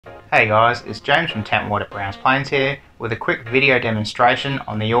Hey guys, it's James from Tentworld at Browns Plains here with a quick video demonstration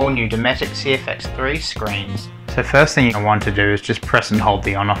on the all-new Dometic CFX3 screens. So first thing you want to do is just press and hold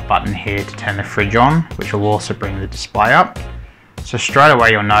the on-off button here to turn the fridge on, which will also bring the display up. So straight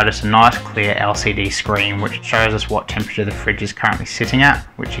away you'll notice a nice clear LCD screen which shows us what temperature the fridge is currently sitting at,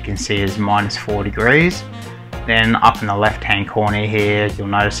 which you can see is -4 degrees. Then up in the left hand corner here you'll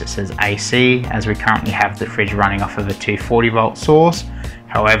notice it says AC, as we currently have the fridge running off of a 240 volt source.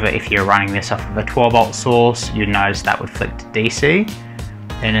 However, if you're running this off of a 12 volt source, you'd notice that would flick to DC.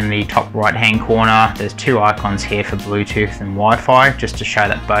 Then in the top right hand corner, there's two icons here for Bluetooth and Wi-Fi, just to show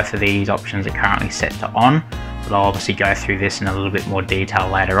that both of these options are currently set to on. But I'll obviously go through this in a little bit more detail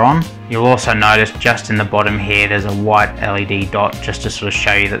later on. You'll also notice just in the bottom here, there's a white LED dot just to sort of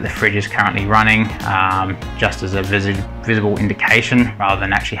show you that the fridge is currently running, just as a visible indication rather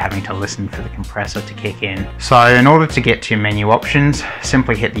than actually having to listen for the compressor to kick in. So in order to get to your menu options,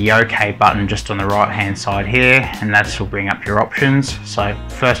 simply hit the OK button just on the right hand side here, and that will bring up your options. So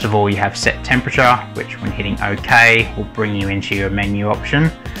first of all, you have set temperature, which when hitting OK will bring you into your menu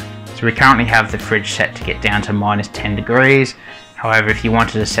option. So we currently have the fridge set to get down to -10 degrees. However, if you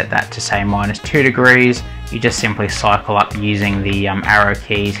wanted to set that to say -2 degrees, you just simply cycle up using the arrow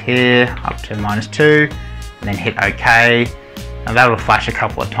keys here up to -2 and then hit OK. And that will flash a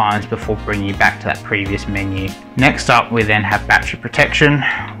couple of times before bringing you back to that previous menu. Next up, we then have battery protection,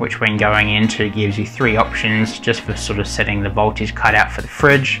 which when going into gives you 3 options just for sort of setting the voltage cutout for the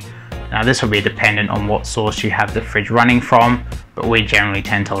fridge. Now this will be dependent on what source you have the fridge running from, but we generally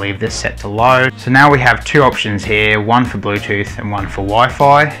tend to leave this set to low. So now we have 2 options here, one for Bluetooth and one for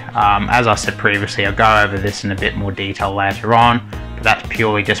Wi-Fi. As I said previously, I'll go over this in a bit more detail later on, but that's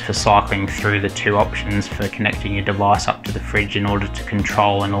purely just for cycling through the 2 options for connecting your device up to the fridge in order to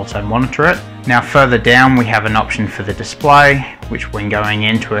control and also monitor it. Now further down we have an option for the display, which when going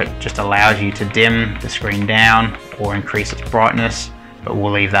into it just allows you to dim the screen down or increase its brightness, but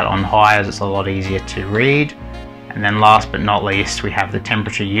we'll leave that on high as it's a lot easier to read. And then last but not least, we have the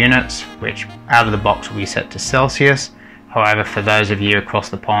temperature units, which out of the box will be set to Celsius. However, for those of you across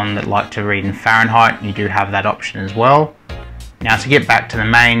the pond that like to read in Fahrenheit, you do have that option as well. Now to get back to the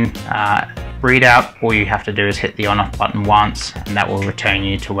main readout, all you have to do is hit the on-off button once, and that will return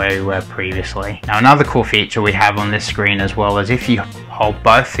you to where we were previously. Now another cool feature we have on this screen as well is if you hold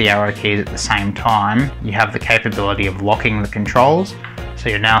both the arrow keys at the same time, you have the capability of locking the controls. So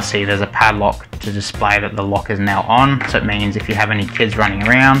you'll now see there's a padlock to display that the lock is now on. So it means if you have any kids running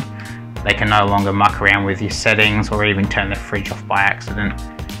around, they can no longer muck around with your settings or even turn the fridge off by accident.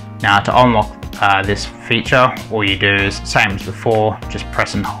 Now to unlock this feature, all you do is, same as before, just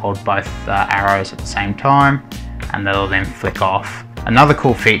press and hold both arrows at the same time and they'll then flick off. Another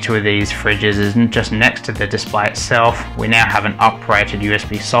cool feature with these fridges is just next to the display itself, we now have an uprated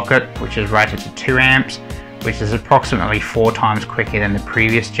USB socket which is rated to 2 amps, which is approximately 4 times quicker than the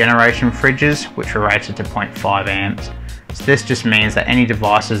previous generation fridges, which were rated to 0.5 amps. So this just means that any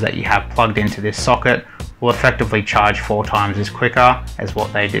devices that you have plugged into this socket will effectively charge 4 times as quicker as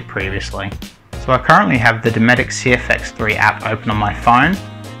what they did previously. So I currently have the Dometic CFX3 app open on my phone.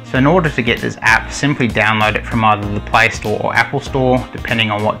 So in order to get this app, simply download it from either the Play Store or Apple Store, depending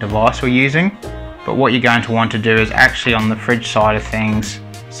on what device we're using. But what you're going to want to do is actually on the fridge side of things,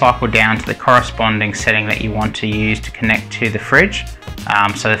 cycle down to the corresponding setting that you want to use to connect to the fridge.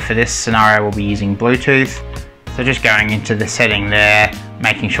 So for this scenario we'll be using Bluetooth. So just going into the setting there,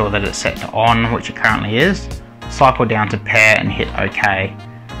 making sure that it's set to on, which it currently is. Cycle down to pair and hit OK.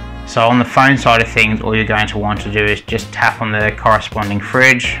 So on the phone side of things, all you're going to want to do is just tap on the corresponding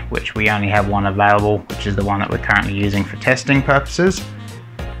fridge, which we only have one available, which is the one that we're currently using for testing purposes.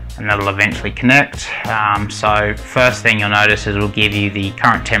 And that'll eventually connect. So first thing you'll notice is it will give you the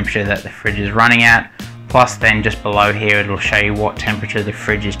current temperature that the fridge is running at, plus then just below here it'll show you what temperature the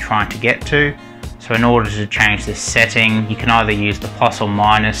fridge is trying to get to. So in order to change this setting, you can either use the plus or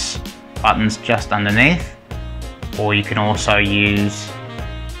minus buttons just underneath, or you can also use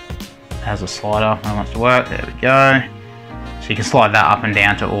as a slider when it wants to work. There we go. So you can slide that up and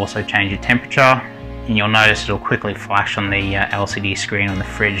down to also change your temperature. And you'll notice it'll quickly flash on the LCD screen on the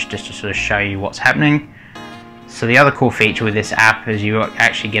fridge just to sort of show you what's happening. So the other cool feature with this app is you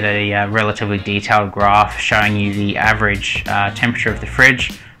actually get a relatively detailed graph showing you the average temperature of the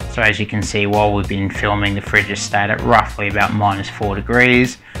fridge. So as you can see, while we've been filming, the fridge has stayed at roughly about -4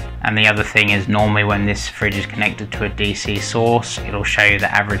 degrees. And the other thing is normally when this fridge is connected to a DC source, it'll show you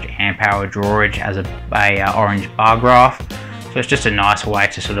the average amp hour drawage as a orange bar graph. So it's just a nice way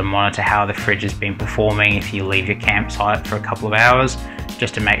to sort of monitor how the fridge has been performing if you leave your campsite for a couple of hours,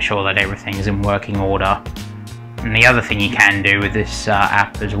 just to make sure that everything is in working order. And the other thing you can do with this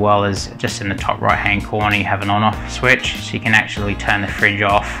app as well is just in the top right hand corner you have an on-off switch, so you can actually turn the fridge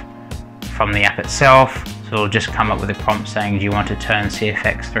off from the app itself. So it'll just come up with a prompt saying, do you want to turn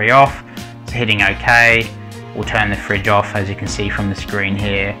CFX3 off? So hitting OK will turn the fridge off, as you can see from the screen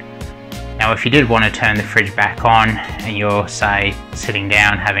here. Now if you did want to turn the fridge back on and you're, say, sitting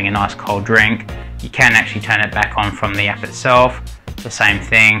down having a nice cold drink, you can actually turn it back on from the app itself. The same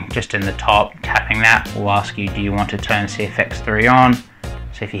thing, just in the top, tapping that will ask you, do you want to turn CFX3 on?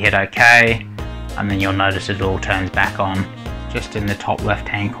 So if you hit OK, and then you'll notice it all turns back on. Just in the top left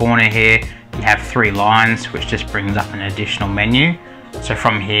hand corner here, you have 3 lines, which just brings up an additional menu. So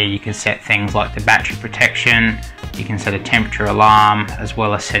from here you can set things like the battery protection, you can set a temperature alarm, as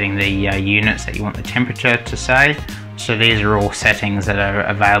well as setting the units that you want the temperature to say. So these are all settings that are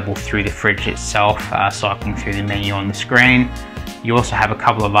available through the fridge itself, cycling through the menu on the screen. You also have a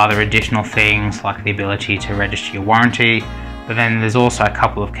couple of other additional things, like the ability to register your warranty, but then there's also a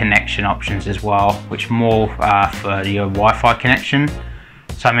couple of connection options as well, which more for your Wi-Fi connection.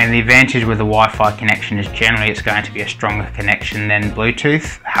 So I mean, the advantage with the Wi-Fi connection is generally it's going to be a stronger connection than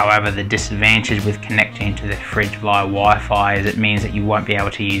Bluetooth. However, the disadvantage with connecting to the fridge via Wi-Fi is it means that you won't be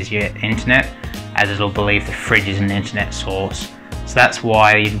able to use your internet, as it'll believe the fridge is an internet source. So that's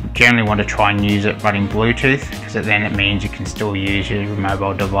why you generally want to try and use it running Bluetooth, because then it means you can still use your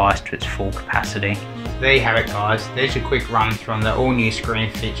mobile device to its full capacity. So there you have it, guys. There's a quick run through on the all new screen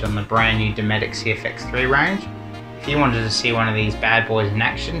feature on the brand new Dometic CFX3 range. If you wanted to see one of these bad boys in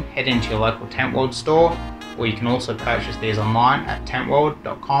action, head into your local Tentworld store, or you can also purchase these online at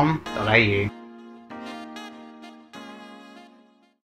tentworld.com.au.